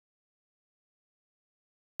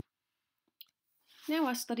Now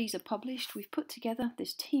our studies are published, we've put together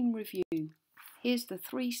this team review. Here's the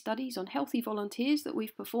 3 studies on healthy volunteers that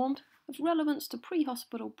we've performed of relevance to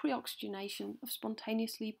pre-hospital pre-oxygenation of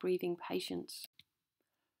spontaneously breathing patients.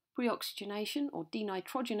 Pre-oxygenation, or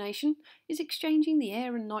denitrogenation, is exchanging the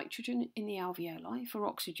air and nitrogen in the alveoli for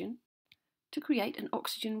oxygen to create an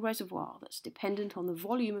oxygen reservoir that's dependent on the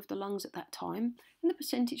volume of the lungs at that time and the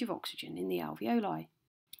percentage of oxygen in the alveoli.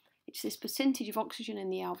 It's this percentage of oxygen in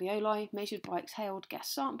the alveoli measured by exhaled gas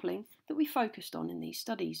sampling that we focused on in these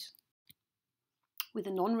studies. With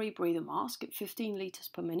a non-rebreather mask at 15 litres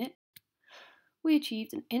per minute, we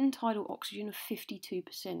achieved an end-tidal oxygen of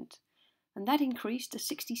 52%, and that increased to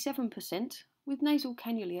 67% with nasal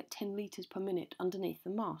cannulae at 10 litres per minute underneath the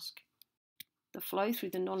mask. The flow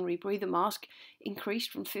through the non-rebreather mask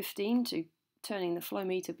increased from 15 to turning the flow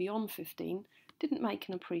meter beyond 15 didn't make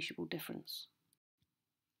an appreciable difference.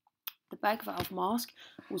 The bag valve mask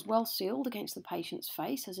was well sealed against the patient's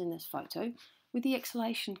face, as in this photo, with the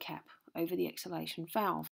exhalation cap over the exhalation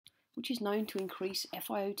valve, which is known to increase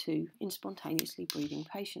FiO2 in spontaneously breathing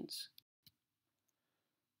patients.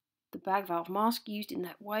 The bag valve mask used in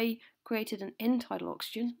that way created an end-tidal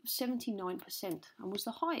oxygen of 79% and was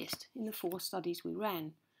the highest in the 4 studies we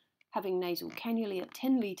ran. Having nasal cannulae at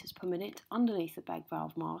 10 litres per minute underneath the bag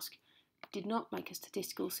valve mask did not make a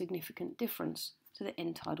statistical significant difference to the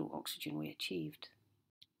end-tidal oxygen we achieved.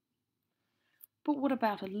 But what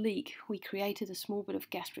about a leak? We created a small bit of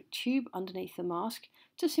gastric tube underneath the mask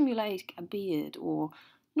to simulate a beard, or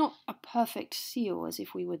not a perfect seal as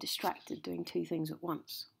if we were distracted doing 2 things at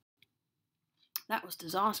once. That was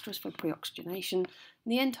disastrous for pre-oxygenation,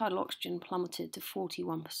 and the end-tidal oxygen plummeted to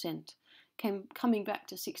 41%, coming back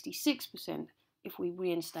to 66% if we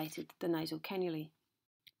reinstated the nasal cannulae.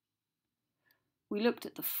 We looked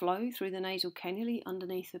at the flow through the nasal cannulae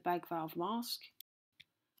underneath the bag valve mask,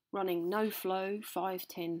 running no flow 5,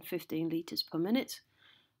 10, 15 litres per minute,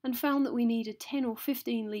 and found that we needed 10 or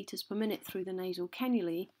 15 litres per minute through the nasal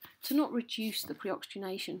cannulae to not reduce the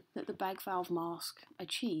pre-oxygenation that the bag valve mask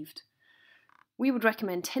achieved. We would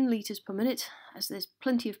recommend 10 litres per minute, as there's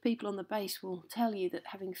plenty of people on the base will tell you that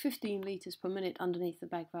having 15 litres per minute underneath the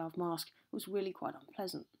bag valve mask was really quite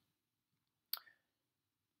unpleasant.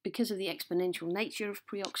 Because of the exponential nature of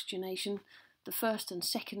pre-oxygenation, the first and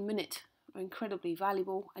second minute are incredibly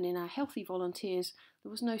valuable, and in our healthy volunteers there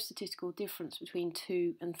was no statistical difference between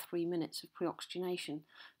 2 and 3 minutes of pre-oxygenation.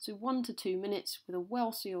 So 1 to 2 minutes with a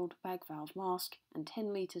well-sealed bag valve mask and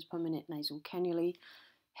 10 litres per minute nasal cannulae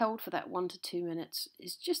held for that 1 to 2 minutes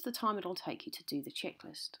is just the time it'll take you to do the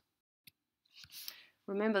checklist.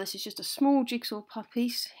 Remember, this is just a small jigsaw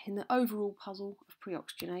piece in the overall puzzle of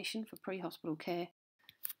pre-oxygenation for pre-hospital care,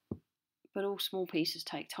 but all small pieces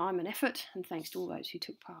take time and effort, and thanks to all those who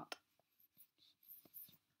took part.